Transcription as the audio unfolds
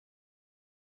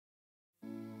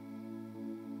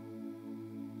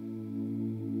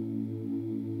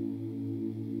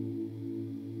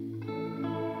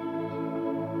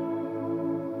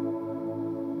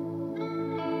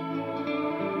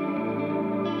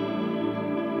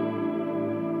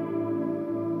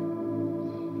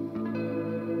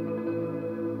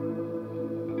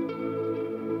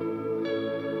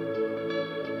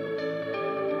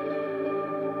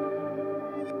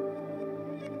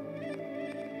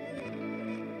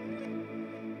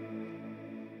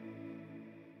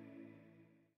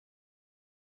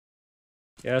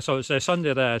Yeah, so it's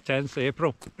Sunday the 10th of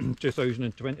April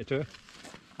 2022,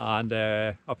 and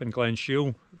up in Glen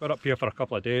Shiel. We're up here for a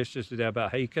couple of days just to do a bit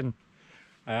of hiking.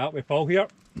 Up with Paul here.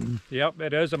 Yep,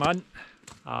 there is the man.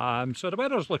 So the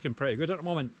weather's looking pretty good at the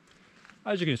moment.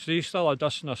 As you can see, still a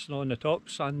dust and a snow on the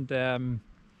tops, and the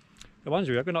ones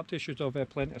we're going up to should have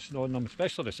plenty of snow on them,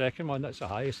 especially the second one. That's the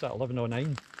highest at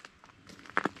 11:09.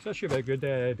 So that should be a good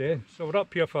day. So we're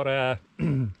up here for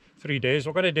 3 days.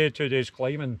 We're going to do 2 days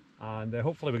climbing, and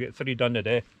hopefully we get 3 done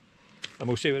today. And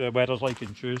we'll see what the weather's like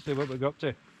on Tuesday, what we go up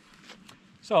to.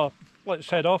 So let's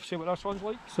head off, see what this one's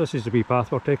like. So this is the wee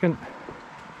path we're taking,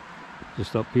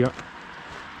 just up here.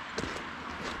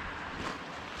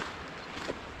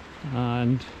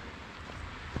 And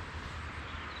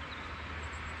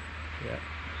yeah,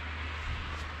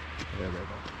 there we go.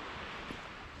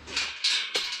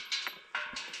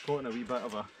 Caught in a wee bit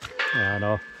of a... Yeah, I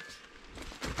know.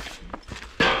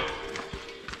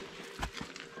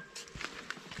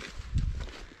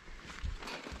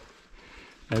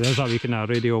 There's that wee kind of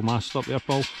radio mast up there,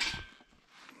 Paul.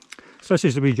 So this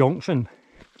is the wee junction.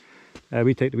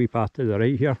 We take the wee path to the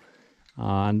right here,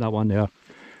 and that one there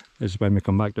is when we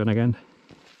come back down again.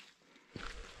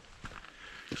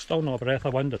 Still not a breath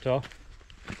of wind at all.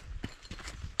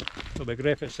 It'll be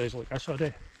great if it stays like this all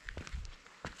day.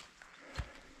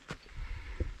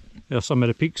 There's some of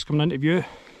the peaks coming into view.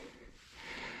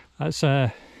 That's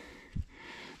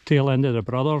tail end of the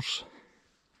Brothers.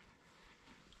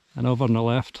 And over on the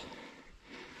left,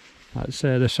 that's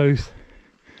the south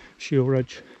Shiel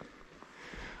Ridge.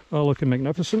 Oh, looking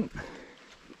magnificent.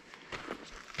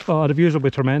 Oh, the views will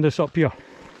be tremendous up here.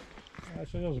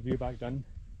 So there's a view back down.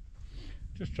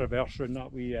 Just traverse around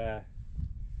that wee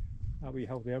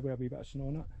hill there with a wee bit of snow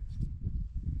on it.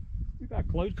 Wee bit of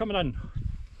cloud coming in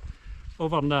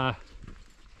over on the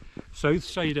south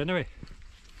side anyway.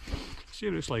 See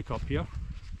what it's like up here.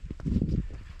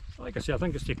 Like I say, I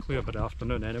think it's too clear for the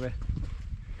afternoon anyway.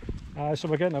 So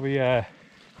we're getting a wee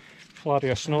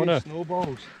flurry of snow now.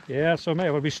 Snowballs. Yeah, so maybe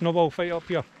a wee snowball fight up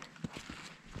here.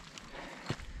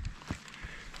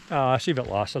 See if it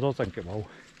lasts. I don't think it will.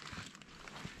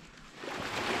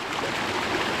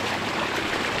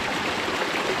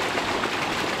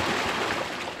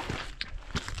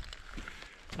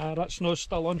 That snow's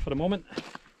still on for the moment.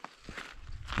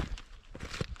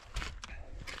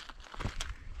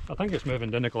 I think it's moving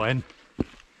down the Glen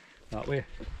that way,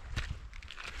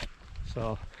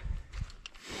 so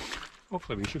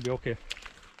hopefully we should be okay.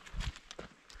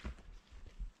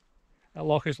 That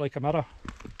loch is like a mirror.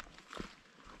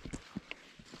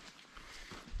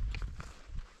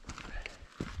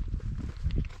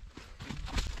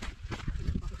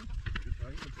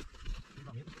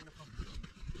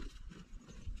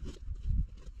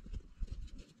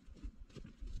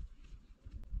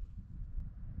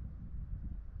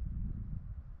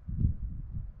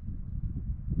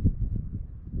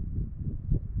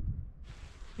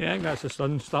 Yeah, I think that's the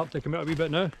sun starting to come out a wee bit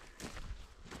now.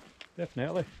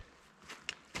 Definitely.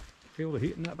 Feel the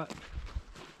heat in that bit.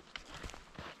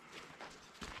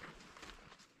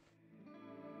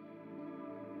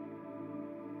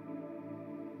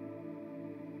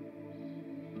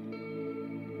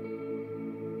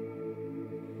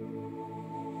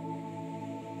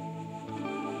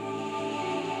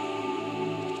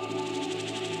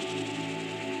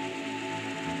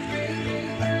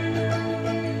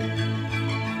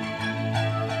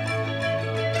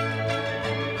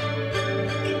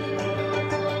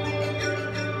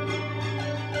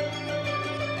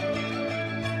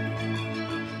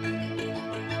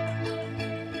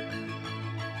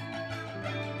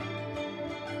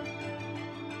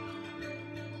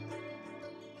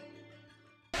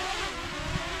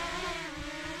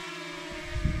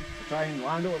 Try and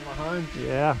land it with my hand.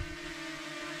 Yeah.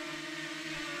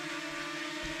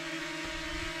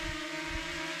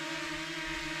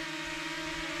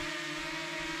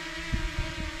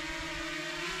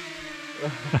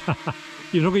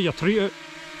 You don't get your treat out.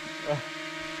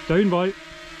 Down, boy.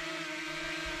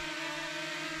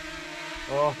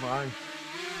 Oh man.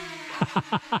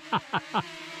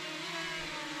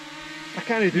 I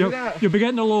can't do that. You'll be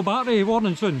getting a low battery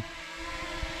warning soon.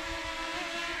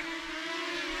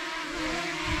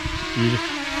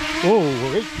 Oh,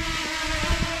 right.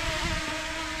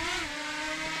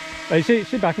 Right,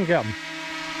 see back and get him.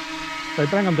 Right,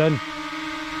 bring him down.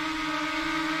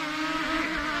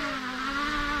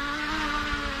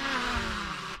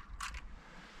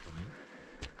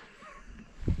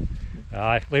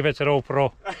 Aye, leave it to the old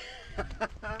pro.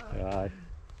 Aye.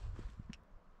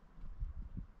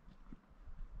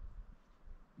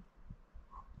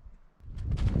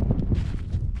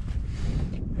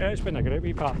 Yeah, it's been a great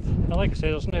wee path. And like I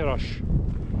said, there's no rush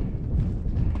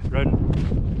round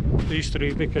these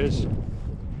three because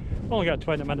we've only got a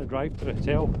 20-minute drive to the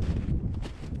hotel,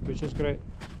 which is great,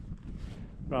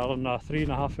 rather than a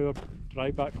 3.5 hour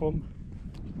drive back home.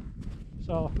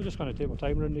 So we're just going to take our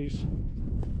time around these.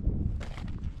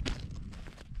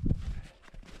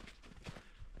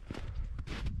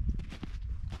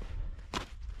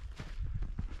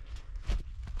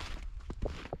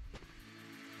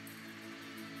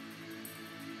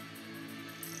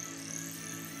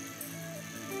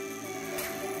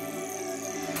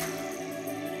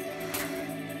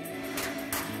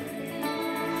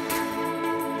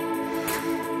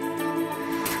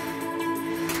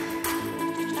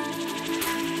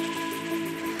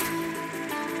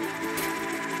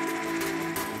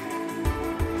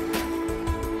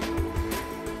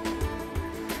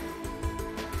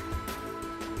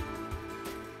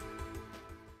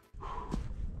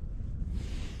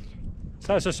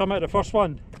 So that's the summit of the first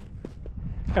one.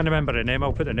 Can't remember the name,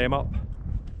 I'll put the name up.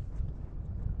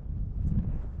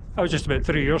 That was just about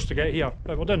 3 years to get here,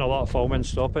 but we're doing a lot of filming,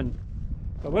 stopping.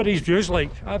 But what are these views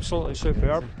like? Absolutely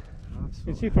superb. You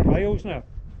can see for miles now.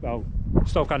 Well,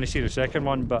 still can't see the second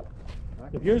one, but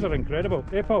the views are incredible.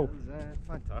 Eh, Paul?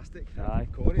 Fantastic. Aye.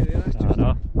 Corey there, that's just... I know.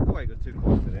 I don't want to go too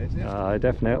close to the edge there. Aye,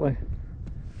 definitely.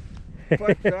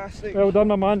 Fantastic. Well done,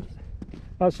 my man.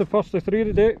 That's the first of 3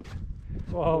 today.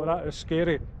 Wow, that is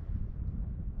scary.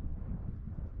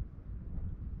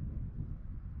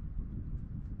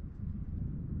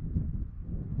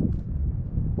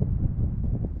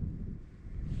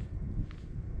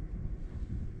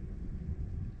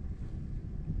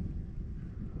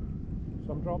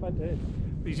 Some drop into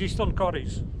these eastern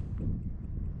corries.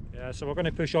 Yeah, so we're going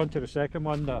to push on to the second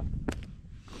one.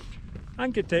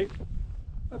 And could take,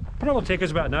 probably take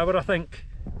us about an hour, I think.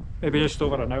 Maybe just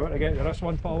over an hour to get to this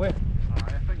one, Paul. Aye, I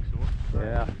think so.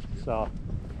 Yeah, so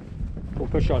we'll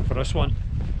push on for this one.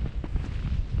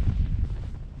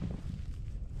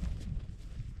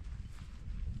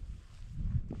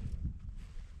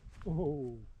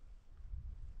 Oh.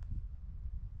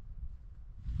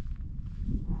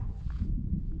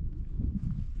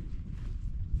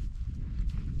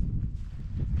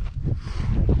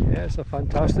 Yeah, it's a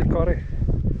fantastic quarry.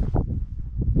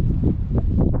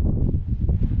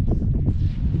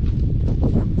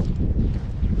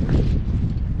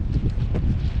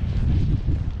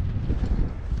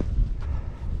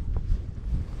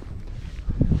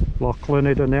 Glen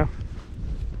in there,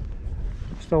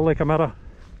 still like a mirror.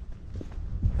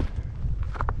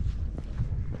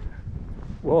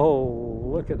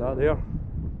 Whoa, look at that there.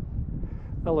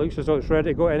 That looks as though it's ready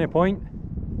to go at any point.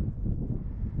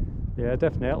 Yeah,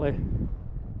 definitely.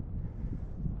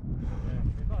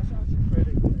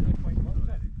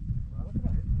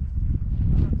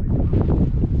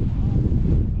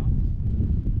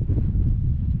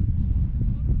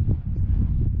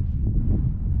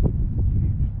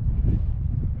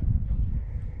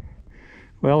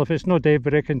 Well, if it's no day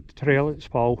breaking trail, it's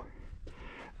Paul.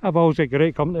 I've always got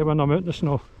great company when I'm out in the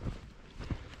snow.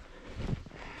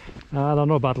 Ah, they're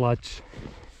no bad lads.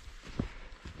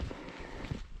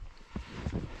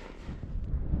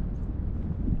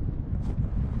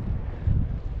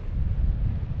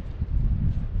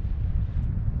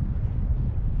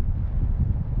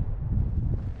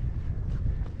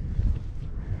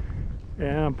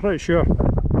 Yeah, I'm pretty sure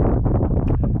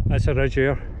that's a ridge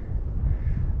here.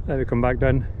 Then we come back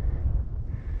down,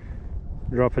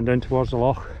 dropping down towards the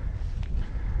loch.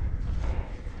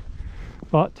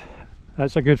 But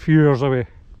that's a good few years away.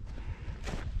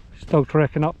 Still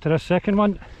trekking up to this second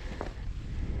one.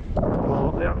 All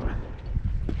up there.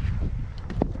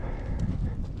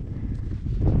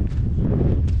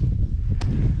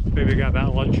 Maybe get a bit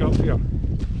of lunch up here.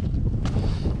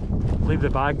 Leave the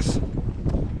bags.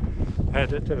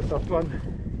 Head it to the third one.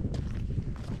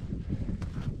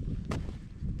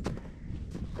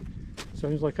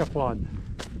 Sounds like a plan.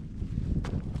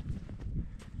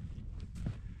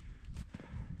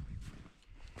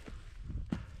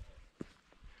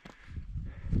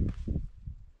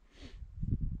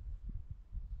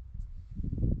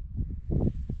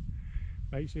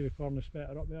 Might see the cornice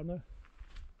better up there now.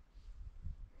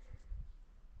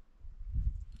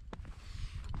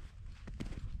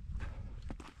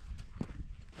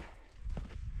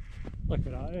 Look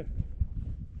at that, eh?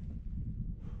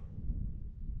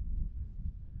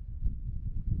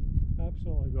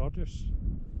 Absolutely gorgeous.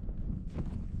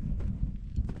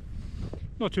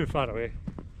 Not too far away.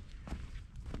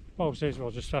 Paul says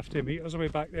we're just 50 metres away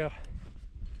back there.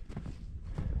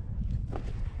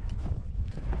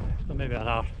 So maybe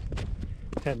another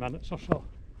 10 minutes or so.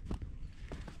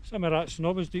 Some of that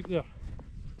snow was deep there.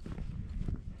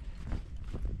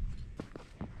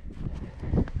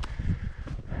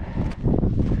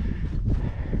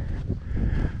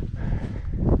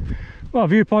 What a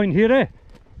viewpoint here, eh?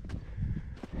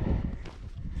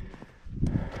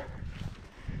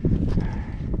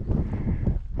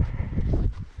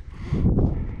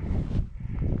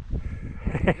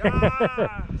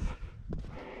 Yes!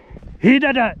 He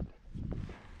did it!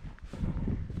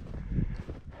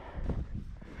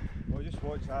 Well, just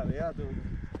watch that there.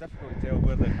 It's difficult to tell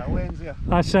where the hill ends there.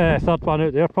 That's the third one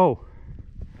out there, Paul.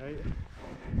 Right.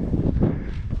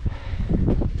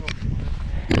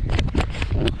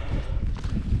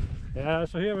 Yeah,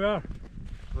 so here we are.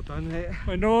 We're done, mate.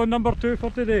 We know number 2 for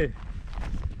today.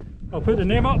 I'll put the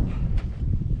name up.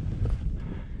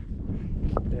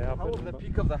 Yeah, I'll Hill put of the the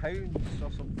Peak of the Hounds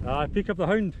or something. Aye, Peak of the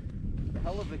Hound. The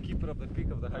Hill of the Keeper of the Peak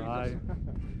of the Hounds. Aye.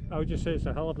 I would just say it's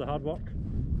a hell of the hard work.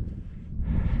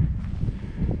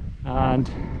 And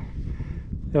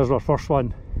there's our first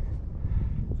one.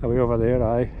 Away over there,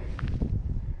 aye.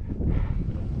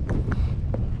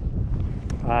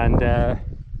 And the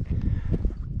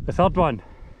third one,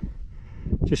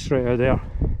 just straight out there.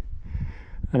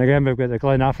 And again we've got the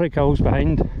Glen Hills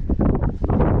behind.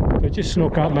 But just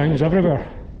snow-capped mountains everywhere.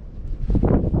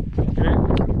 Great.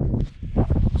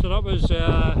 So that was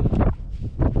that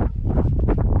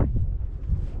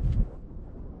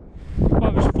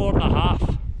was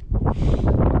 4.5.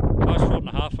 That was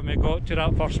 4.5 and we got to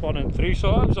that first one in 3,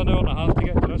 so that was an hour and a half to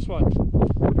get to this one.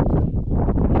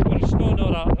 But it's no,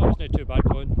 that wasn't too bad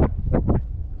going.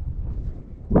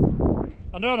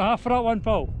 An hour and a half for that one,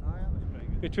 Paul. Aye, that was pretty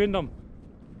good. Between them.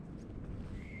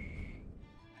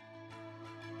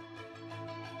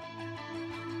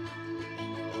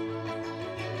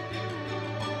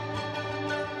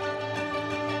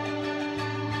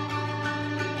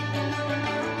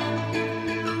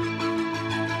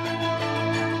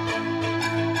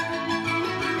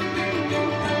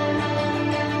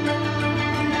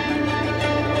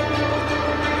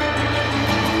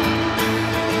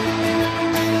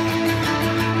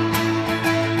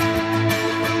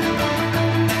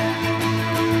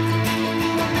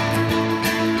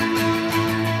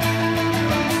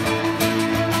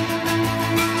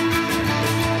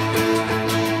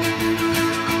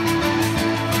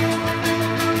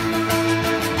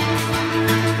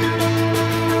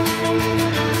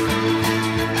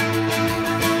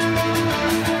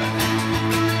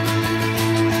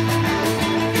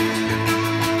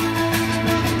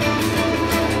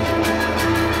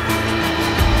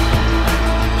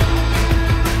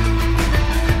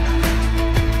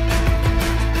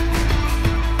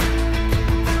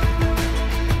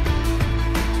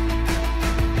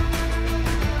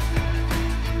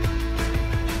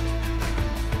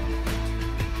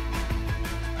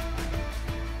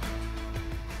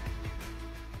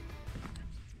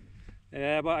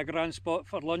 What a grand spot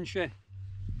for lunch, eh?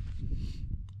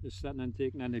 Just sitting and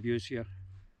taking in the views here.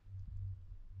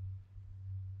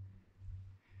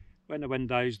 When the wind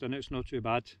dies then it's not too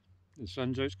bad. The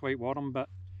sun's out, it's quite warm, but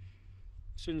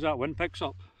as soon as that wind picks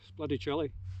up, it's bloody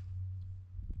chilly.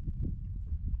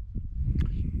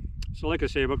 So like I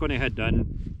say, we're going to head down.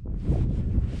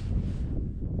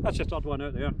 That's the third one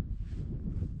out there.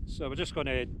 So we're just going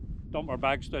to dump our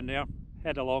bags down there,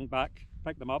 head along back,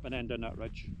 pick them up and then down that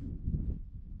ridge.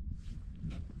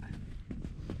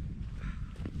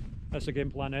 That's the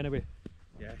game plan anyway.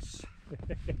 Yes. Go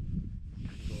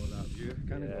that view.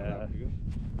 Can't Yeah. go that view.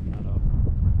 I know.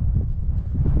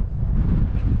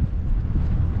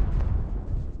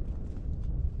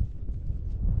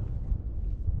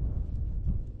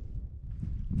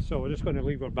 So we're just going to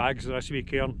leave our bags this wee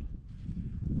cairn.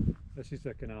 This is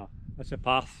the that's a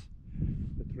path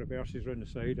that traverses round the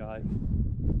side, aye.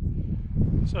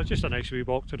 So it's just a nice wee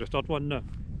walk to the third one now.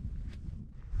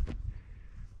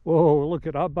 Whoa, look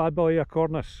at that bad boy, a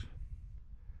cornice.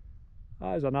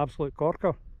 That is an absolute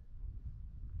corker.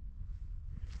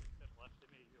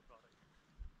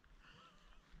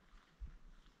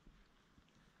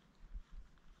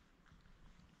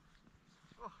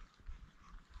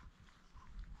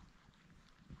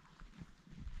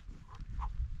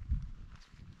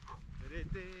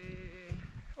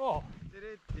 Oh.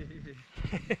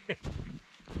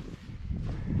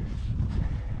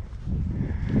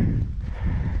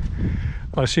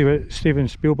 Let's see what Steven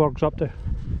Spielberg's up to.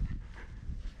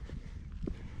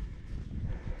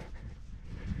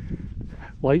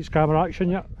 Lights, camera, action,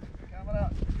 yeah. Camera.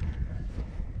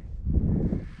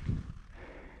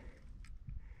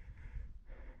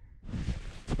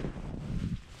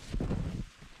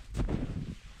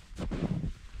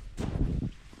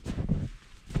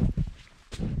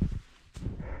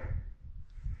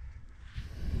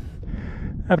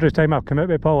 Every time I've come out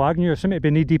with Paul Agnew, I seem to be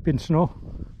knee deep in snow.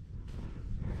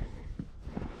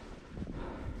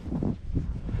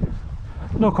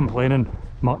 No complaining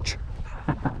much.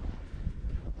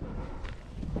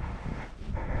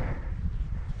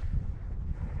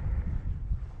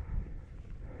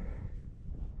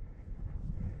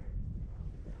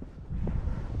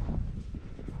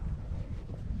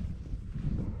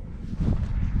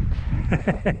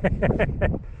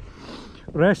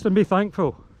 Rest and be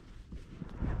thankful.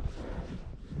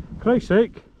 Christ's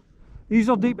sake, these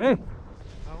are deep, eh?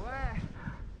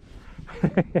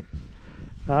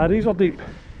 Ah, these are deep.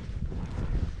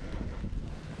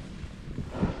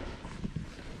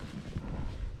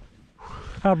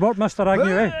 Hard work, Mr.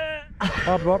 Agnew, eh?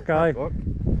 Hard work, aye.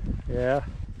 Yeah.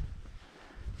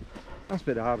 That's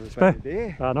been the hardest bit of the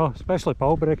day. I know, especially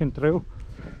Paul breaking through.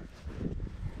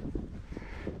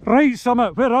 Right,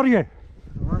 Summit, where are you?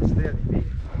 The last 30 feet.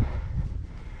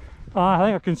 Ah, I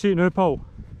think I can see it now, Paul.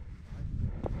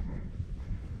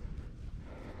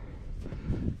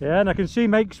 Yeah, and I can see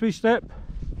Mike's wee step.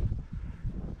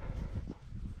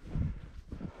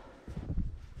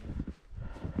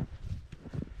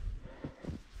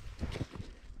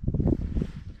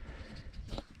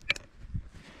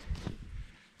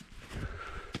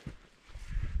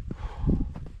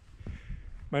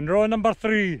 Munros number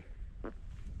 3.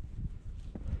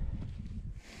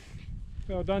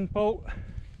 Well done, Paul.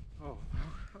 Oh,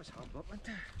 that was hard work, wasn't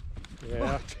it? Yeah.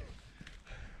 Well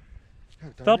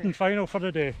done, Third mate. and final for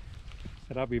the day.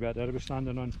 So that wee bit there we're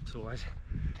standing on. So is.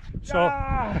 So,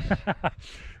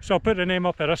 so I'll put the name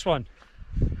up of this one.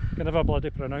 Can never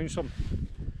bloody pronounce them.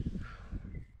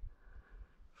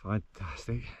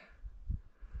 Fantastic.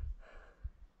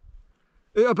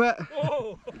 Out a bit.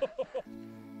 Oh.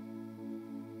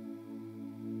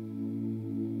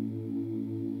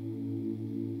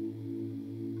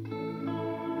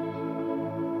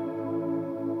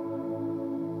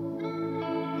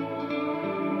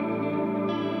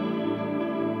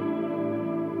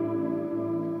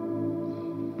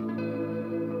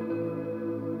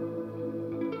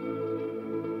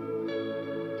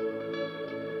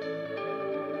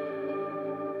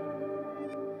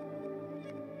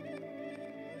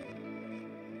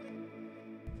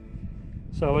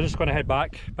 So we're just going to head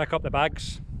back, pick up the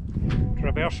bags,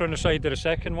 traverse around the side of the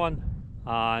second one,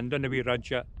 and down the wee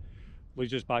ridge it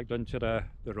leads us back down to the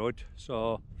road.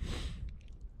 So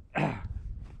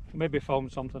maybe film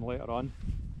something later on,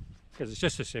 because it's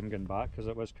just the same going back as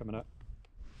it was coming out.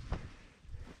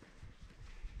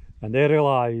 And there he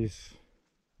lies,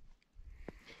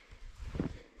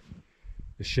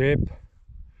 the shape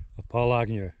of Paul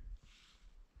Agnew.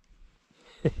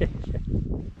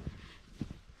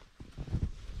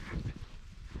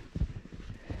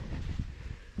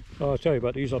 Oh, I'll tell you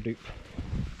what, these are deep.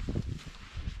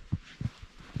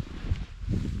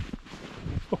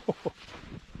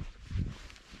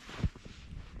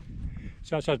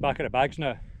 So that's us back at the bags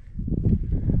now.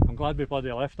 I'm glad we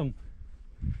bloody left them,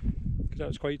 because it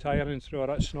was quite tiring through all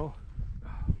that snow.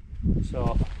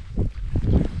 So,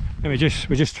 and we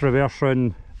just traverse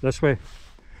round this way,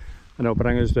 and it'll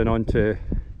bring us down onto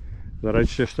the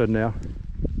ridge just down there.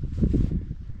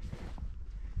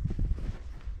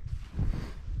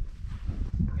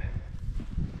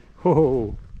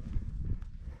 Oh,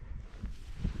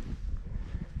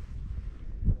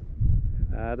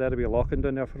 there'll be a locking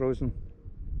down there frozen.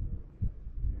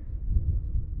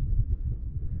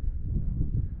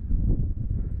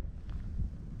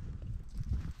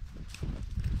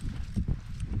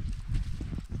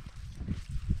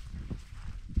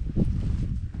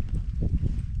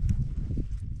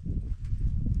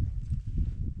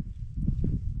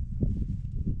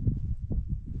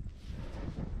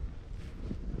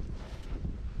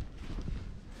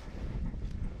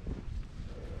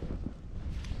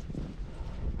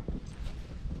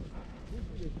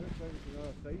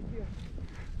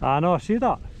 I know, I see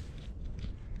that.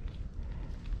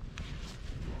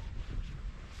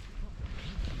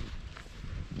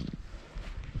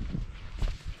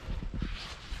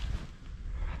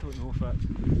 I don't know if it's...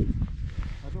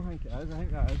 I don't think it is. I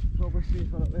think that is probably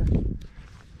safer up there.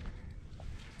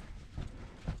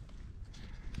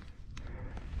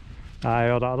 Aye,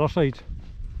 or the other side.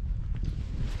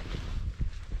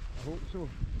 I hope so.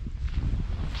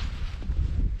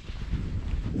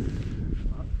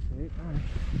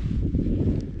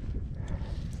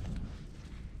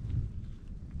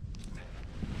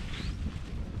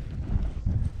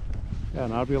 Yeah,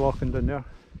 and I'll be locking down there.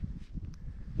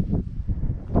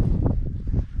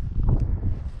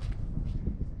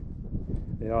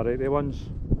 They are right, they ones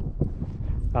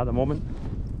at the moment.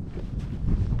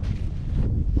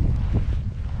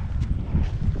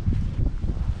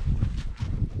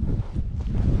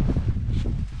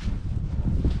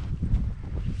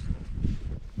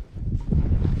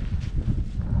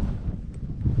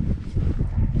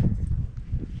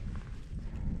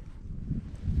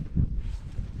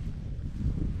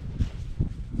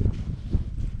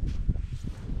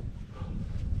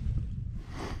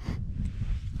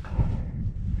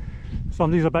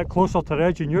 Somebody's a bit closer to the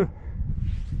edge than you.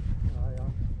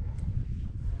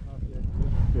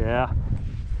 Yeah.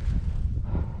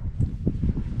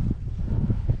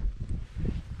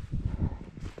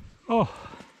 Oh,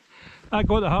 that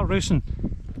got the heart racing.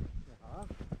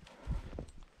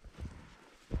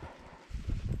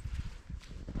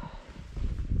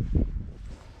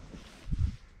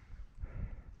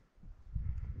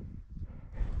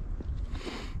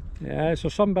 Yeah, so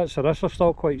some bits of this are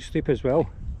still quite steep as well.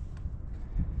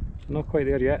 Not quite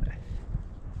there yet.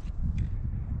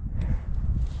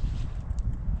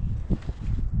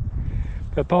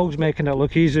 But Paul's making it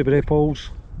look easy, but Paul's.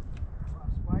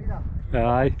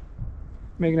 Aye,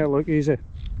 making it look easy.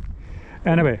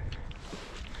 Anyway,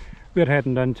 we're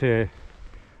heading into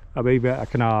a wee bit of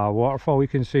kind of waterfall you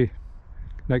can see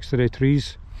next to the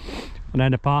trees, and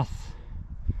then the path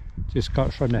just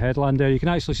cuts round the headland there. You can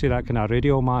actually see that kind of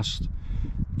radio mast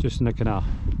just in the kind of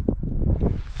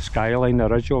skyline, the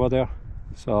ridge over there.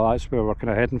 So that's where we're kind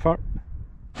of heading for.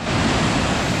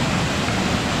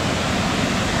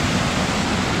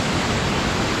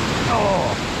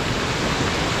 Oh!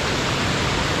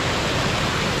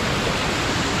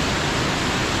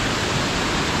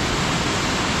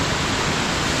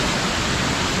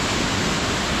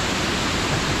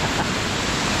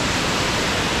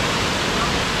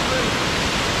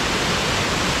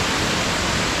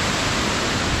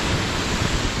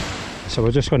 So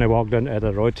we're just going to walk down to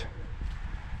the road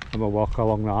and we'll walk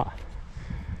along that.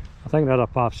 I think the other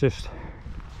path's just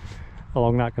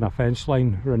along that kind of fence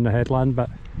line around the headland, but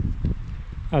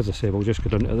as I say, we'll just go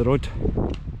down to the road.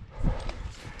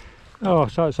 Oh,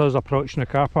 so that's us approaching the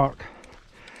car park.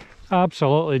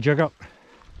 Absolutely jigger.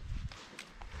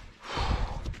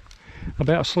 I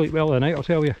better sleep well tonight, I'll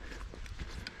tell you.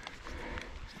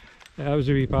 Yeah, that was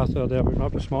a wee path there we went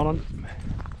up this morning.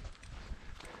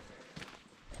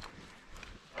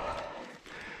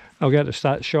 I'll get the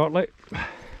stats shortly.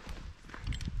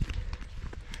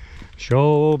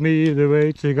 Show me the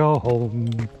way to go home.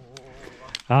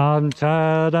 I'm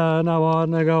tired and I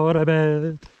wanna go to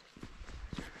bed.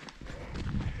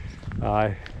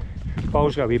 Aye.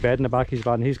 Paul's got a wee bed in the back of his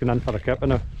van, he's going in for a kipper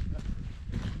now.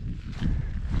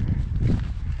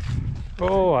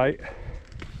 Oh, aye.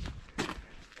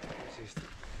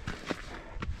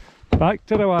 Back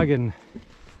to the wagon.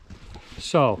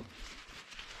 So.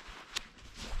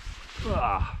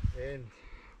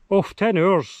 Oh, 10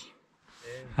 hours.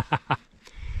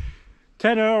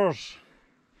 10 hours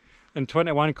and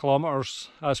 21 kilometres.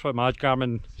 That's what my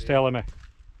Garmin's telling me.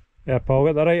 Yeah, Paul,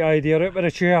 got the right idea out with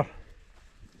the chair.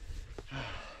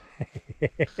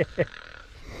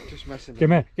 Just missing. Give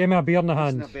me a beer in the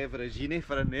hand. Missing a beveragini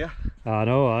for in there. I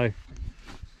know, aye.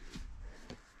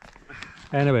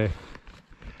 Anyway,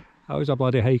 that was a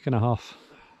bloody hike and a half.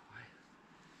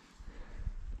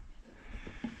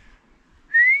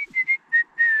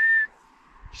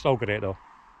 Still great though.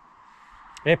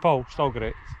 Hey Paul, still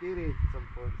great. Scary at some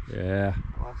point. Yeah.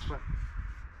 Last bit.